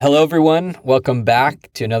Hello, everyone. Welcome back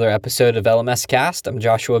to another episode of LMS Cast. I'm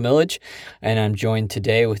Joshua Millage, and I'm joined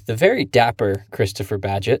today with the very dapper Christopher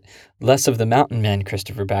Badgett, less of the mountain man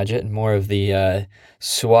Christopher Badgett, and more of the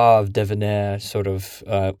suave, debonair sort of.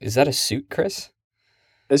 Is that a suit, Chris?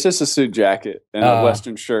 It's just a suit jacket and a Uh,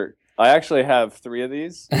 Western shirt. I actually have three of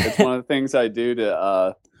these. It's one of the things I do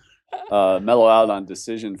to mellow out on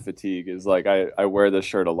decision fatigue. Is like I wear this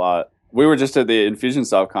shirt a lot. We were just at the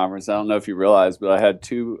Infusionsoft conference. I don't know if you realized, but I had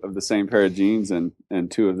two of the same pair of jeans and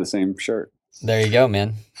two of the same shirt. there you go,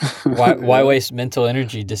 man. Why Yeah. waste mental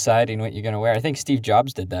energy deciding what you're going to wear? I think Steve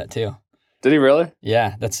Jobs did that too. Did he really?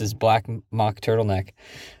 Yeah, that's his black mock turtleneck.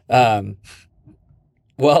 Um,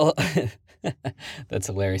 well, that's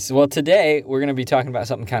hilarious. Well, today we're going to be talking about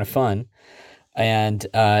something kind of fun. And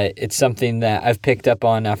it's something that I've picked up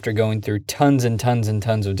on after going through tons and tons and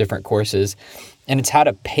tons of different courses. And it's how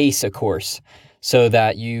to pace a course so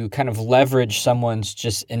that you kind of leverage someone's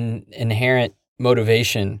just inherent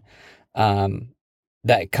motivation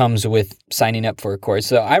that comes with signing up for a course.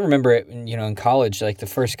 So I remember it, in college, like the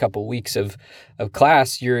first couple of weeks of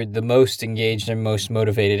class, you're the most engaged and most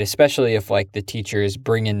motivated, especially if like the teacher is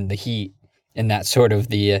bringing the heat in that sort of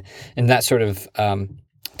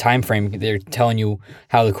time frame. They're telling you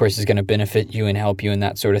how the course is going to benefit you and help you and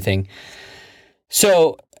that sort of thing.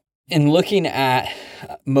 So in looking at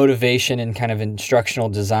motivation and kind of instructional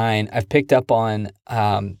design, I've picked up on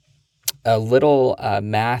a little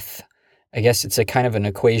math. I guess it's a kind of an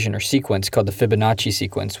equation or sequence called the Fibonacci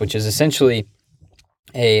sequence, which is essentially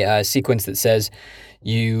a sequence that says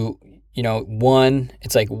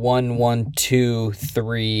it's like 1, 1, 2,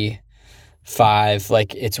 3, 5,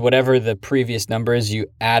 like it's whatever the previous number is, you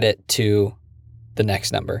add it to the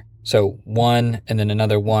next number. So 1 and then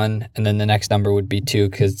another 1, and then the next number would be 2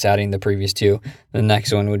 because it's adding the previous 2. The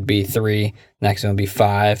next one would be 3, next one would be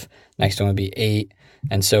 5, next one would be 8,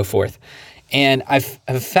 and so forth. And I've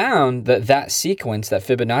found that sequence, that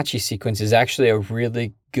Fibonacci sequence, is actually a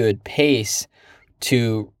really good pace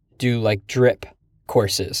to do like drip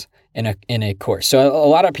courses in a course. So a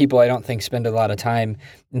lot of people, I don't think, spend a lot of time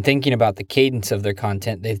in thinking about the cadence of their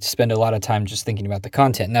content. They spend a lot of time just thinking about the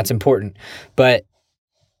content, and that's important. But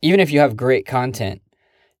even if you have great content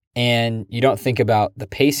and you don't think about the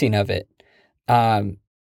pacing of it, the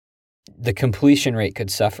completion rate could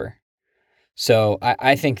suffer. So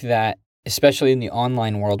I think that especially in the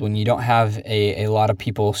online world, when you don't have a lot of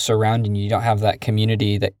people surrounding you, you don't have that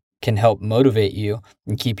community that can help motivate you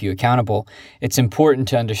and keep you accountable, it's important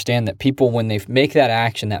to understand that people, when they make that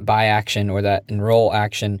action, that buy action or that enroll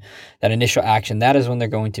action, that initial action, that is when they're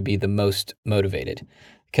going to be the most motivated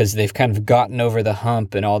because they've kind of gotten over the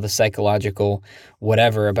hump and all the psychological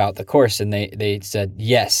whatever about the course. And they said,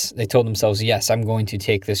 yes, they told themselves, yes, I'm going to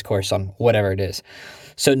take this course on whatever it is.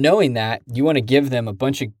 So knowing that, you want to give them a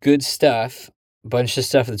bunch of good stuff, a bunch of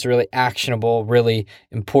stuff that's really actionable, really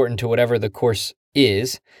important to whatever the course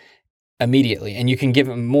is immediately. And you can give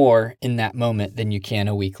them more in that moment than you can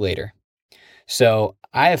a week later. So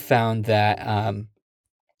I have found that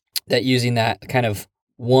that using that kind of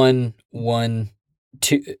 1, 1,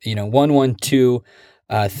 2, 1, 1, 2,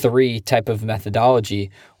 3 type of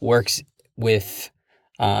methodology works with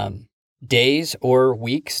days or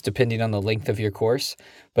weeks, depending on the length of your course.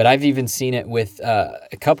 But I've even seen it with a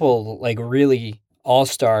couple like really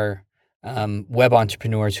all-star web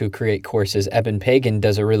entrepreneurs who create courses. Eben Pagan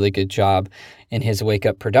does a really good job in his Wake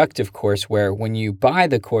Up Productive course, where when you buy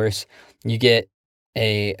the course, you get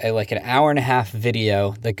a like an hour and a half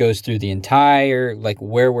video that goes through the entire, like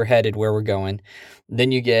where we're headed, where we're going.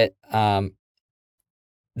 Then you get the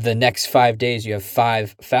next 5 days, you have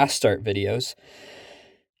 5 fast start videos.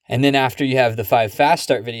 And then after you have the 5 fast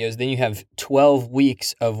start videos, then you have 12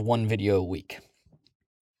 weeks of 1 video a week.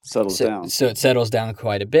 Settles down. So it settles down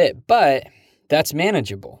quite a bit, but that's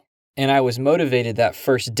manageable. And I was motivated that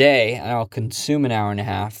first day, and I'll consume an hour and a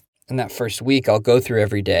half. And that first week, I'll go through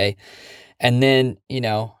every day. And then,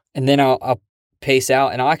 I'll pace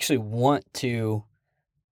out, and I'll actually want to,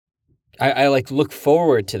 I like look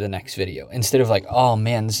forward to the next video instead of like, oh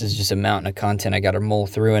man, this is just a mountain of content I got to mull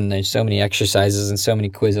through, and there's so many exercises and so many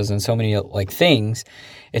quizzes and so many like things.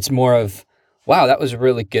 It's more of, wow, that was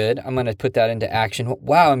really good. I'm going to put that into action.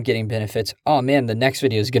 Wow, I'm getting benefits. Oh man, the next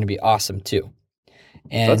video is going to be awesome too.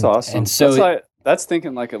 That's And awesome. so That's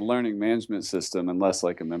thinking like a learning management system and less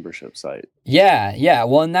like a membership site. yeah.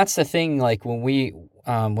 Well, and that's the thing. Like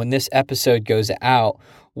when this episode goes out,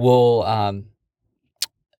 we'll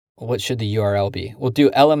what should the URL be? We'll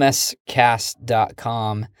do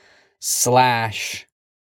lmscast.com/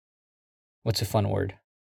 what's a fun word?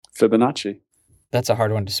 Fibonacci. That's a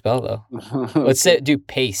hard one to spell though. Let's do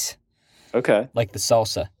pace. Okay. like the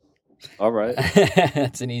salsa. All right.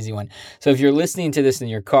 That's an easy one. So if you're listening to this in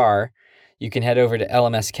your car, you can head over to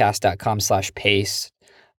lmscast.com/pace.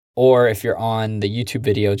 Or if you're on the YouTube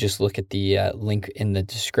video, just look at the link in the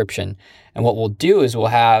description. And what we'll do is we'll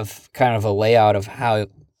have kind of a layout of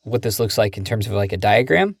what this looks like in terms of like a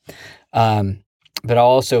diagram. But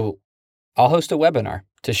I'll host a webinar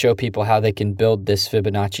to show people how they can build this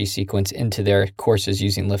Fibonacci sequence into their courses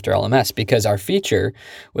using Lifter LMS, because our feature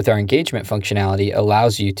with our engagement functionality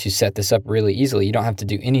allows you to set this up really easily. You don't have to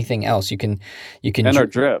do anything else. You can And our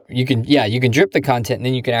drip. you can drip the content, and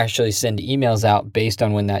then you can actually send emails out based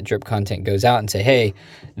on when that drip content goes out and say, hey,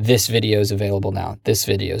 this video is available now. This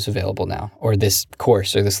video is available now, or this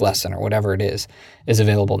course or this lesson or whatever it is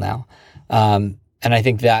available now. And I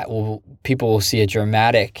think that people will see a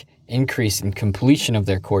dramatic increase in completion of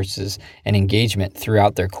their courses and engagement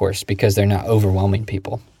throughout their course because they're not overwhelming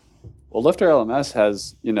people. Well, Lifter LMS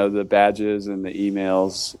has, the badges and the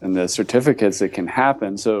emails and the certificates that can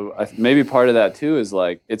happen. So maybe part of that too is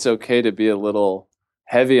like, it's okay to be a little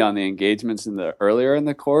heavy on the engagements earlier in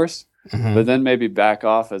the course, but then maybe back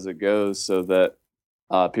off as it goes so that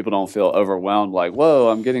people don't feel overwhelmed. Like, whoa,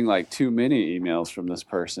 I'm getting like too many emails from this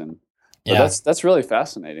person. But Yeah. that's really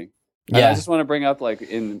fascinating. And Yeah. I just want to bring up, like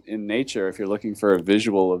in nature, if you're looking for a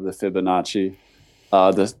visual of the Fibonacci,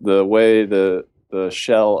 the way the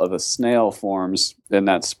shell of a snail forms in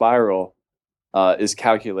that spiral is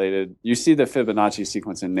calculated. You see the Fibonacci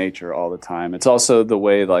sequence in nature all the time. It's also the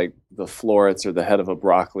way like the florets or the head of a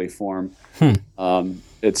broccoli form.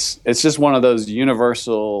 It's just one of those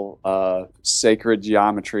universal sacred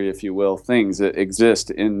geometry, if you will, things that exist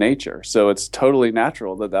in nature. So it's totally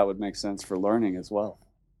natural that would make sense for learning as well.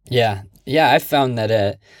 Yeah. I found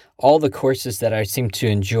that all the courses that I seem to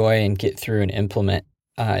enjoy and get through and implement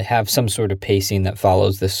have some sort of pacing that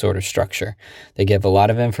follows this sort of structure. They give a lot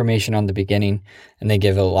of information on the beginning, and they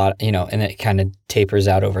give a lot, and it kind of tapers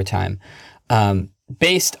out over time,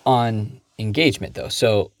 based on engagement though.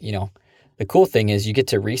 So, the cool thing is you get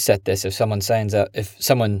to reset this if someone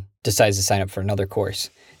decides to sign up for another course.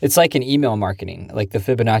 It's like in email marketing. Like the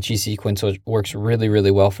Fibonacci sequence works really, really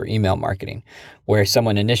well for email marketing, where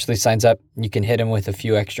someone initially signs up, you can hit them with a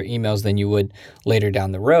few extra emails than you would later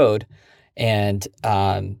down the road. And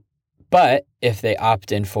but if they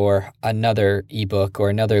opt in for another ebook or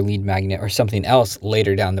another lead magnet or something else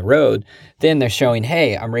later down the road, then they're showing,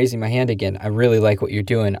 hey, I'm raising my hand again. I really like what you're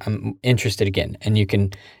doing. I'm interested again. And you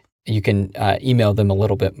can email them a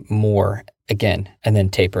little bit more again, and then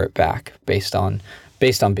taper it back based on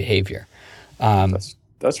behavior.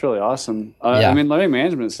 That's really awesome. Yeah. I mean, learning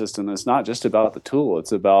management system is not just about the tool.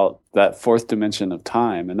 It's about that fourth dimension of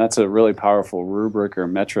time. And that's a really powerful rubric or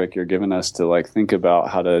metric you're giving us to like think about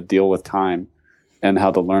how to deal with time and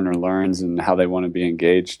how the learner learns and how they want to be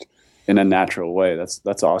engaged in a natural way.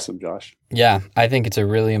 That's awesome, Josh. Yeah, I think it's a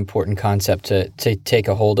really important concept to take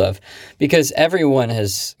a hold of, because everyone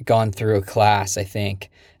has gone through a class, I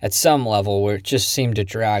think, at some level where it just seemed to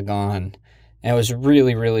drag on. And it was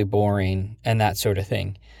really, really boring and that sort of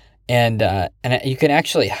thing. And you can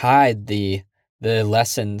actually hide the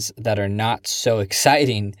lessons that are not so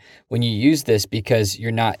exciting when you use this, because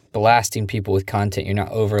you're not blasting people with content. You're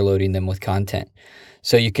not overloading them with content.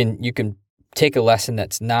 So you can take a lesson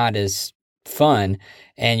that's not as fun,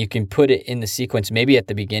 and you can put it in the sequence maybe at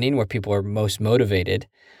the beginning where people are most motivated,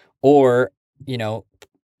 or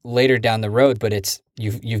later down the road, but it's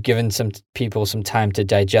you've given some people some time to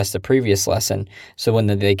digest the previous lesson, so when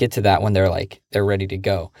they get to that one, they're ready to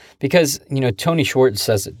go. Because Tony Schwartz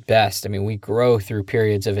says it best. I mean, we grow through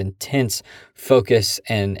periods of intense focus,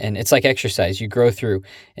 and it's like exercise. You grow through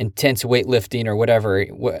intense weightlifting or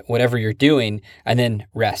whatever you're doing, and then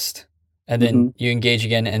rest. And then you engage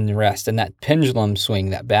again and rest. And that pendulum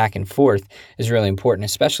swing, that back and forth, is really important,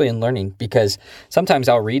 especially in learning, because sometimes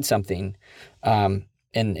I'll read something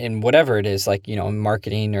in whatever it is, like,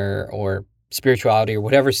 marketing or spirituality or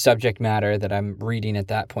whatever subject matter that I'm reading at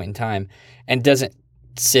that point in time, and doesn't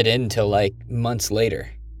sit in until like months later.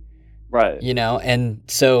 Right. And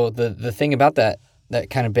so the thing about that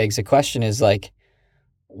kind of begs the question is like,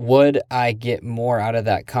 would I get more out of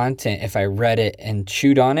that content if I read it and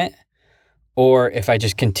chewed on it? Or if I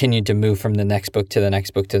just continued to move from the next book to the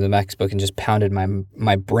next book to the next book and just pounded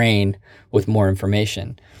my brain with more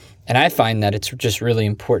information. And I find that it's just really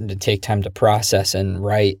important to take time to process and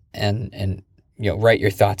write and write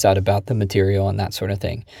your thoughts out about the material and that sort of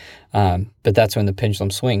thing. But that's when the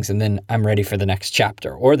pendulum swings, and then I'm ready for the next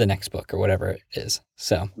chapter or the next book or whatever it is.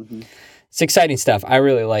 So it's exciting stuff. I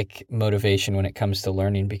really like motivation when it comes to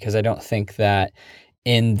learning, because I don't think that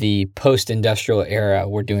in the post-industrial era,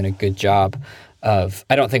 we're doing a good job I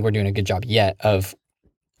don't think we're doing a good job yet of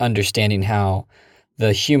understanding how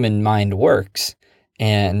the human mind works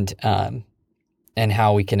and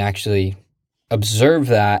how we can actually observe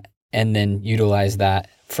that and then utilize that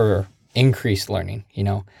for increased learning,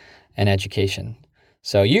 and education.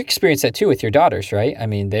 So you experience that too with your daughters, right? I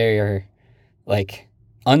mean, they are like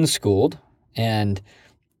unschooled and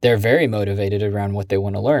they're very motivated around what they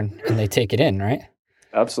want to learn and they take it in, right?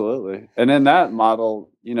 Absolutely. And in that model,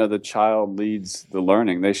 the child leads the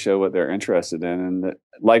learning. They show what they're interested in. And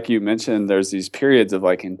like you mentioned, there's these periods of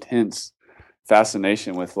like intense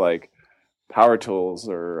fascination with like power tools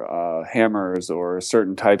or hammers or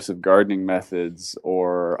certain types of gardening methods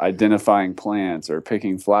or identifying plants or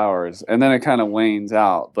picking flowers. And then it kind of wanes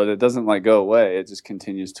out, but it doesn't like go away. It just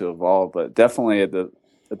continues to evolve. But definitely at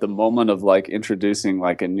the moment of like introducing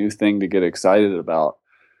like a new thing to get excited about,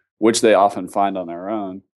 which they often find on their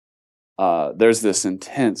own, there's this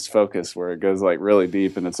intense focus where it goes like really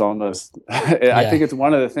deep, and it's almost I think it's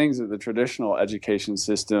one of the things that the traditional education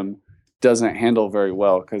system doesn't handle very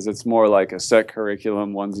well, because it's more like a set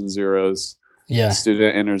curriculum, ones and zeros. Yeah. The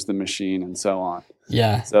student enters the machine and so on.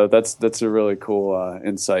 Yeah. So that's a really cool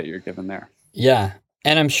insight you're giving there. Yeah.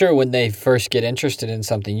 And I'm sure when they first get interested in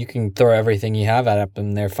something, you can throw everything you have at them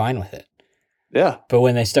and they're fine with it. Yeah. But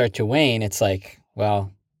when they start to wane, it's like,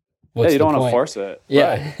 well, what's you don't want to point? force it.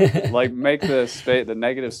 Yeah. Right. Like make the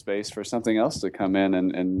negative space for something else to come in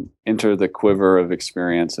and enter the quiver of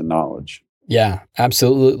experience and knowledge. Yeah,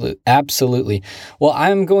 absolutely. Absolutely. Well,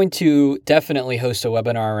 I'm going to definitely host a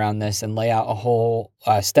webinar around this and lay out a whole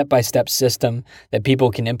step-by-step system that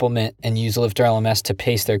people can implement and use Lifter LMS to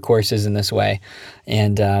pace their courses in this way.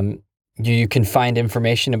 And you can find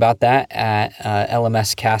information about that at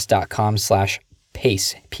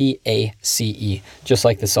lmscast.com/pace, P-A-C-E, just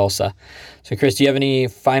like the salsa. So, Chris, do you have any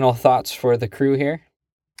final thoughts for the crew here?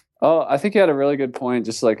 Oh, I think you had a really good point,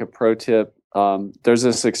 just like a pro tip. There's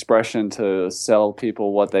this expression to sell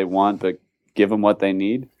people what they want, but give them what they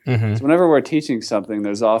need. Mm-hmm. So whenever we're teaching something,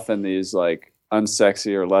 there's often these like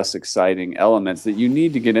unsexy or less exciting elements that you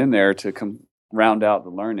need to get in there to round out the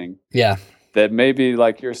learning. Yeah. That maybe,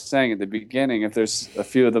 like you're saying at the beginning, if there's a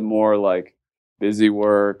few of the more like busy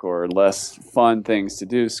work or less fun things to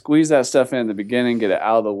do, squeeze that stuff in the beginning, get it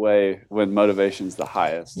out of the way when motivation's the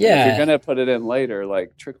highest. Yeah. And if you're going to put it in later,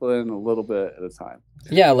 like trickle in a little bit at a time.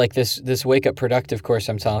 Yeah, like this Wake Up Productive course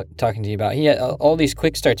I'm talking to you about. All these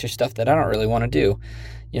quick starts are stuff that I don't really want to do.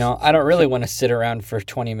 I don't really want to sit around for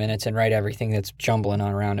 20 minutes and write everything that's jumbling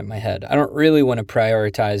on around in my head. I don't really want to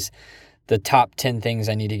prioritize the top 10 things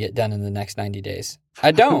I need to get done in the next 90 days.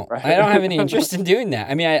 I don't. Right. I don't have any interest in doing that.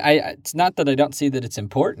 I mean, I it's not that I don't see that it's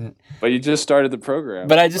important. But you just started the program.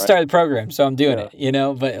 But I just started the program, so I'm doing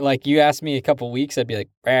it, But like you asked me a couple weeks, I'd be like,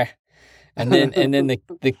 And then the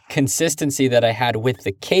consistency that I had with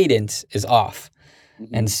the cadence is off.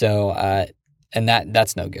 Mm-hmm. And so and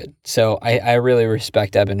that's no good. So I really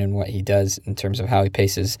respect Eben and what he does in terms of how he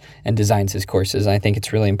paces and designs his courses. I think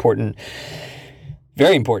it's really important,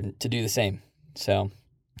 very important to do the same. So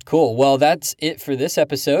cool. Well, that's it for this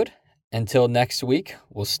episode. Until next week,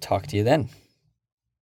 we'll talk to you then.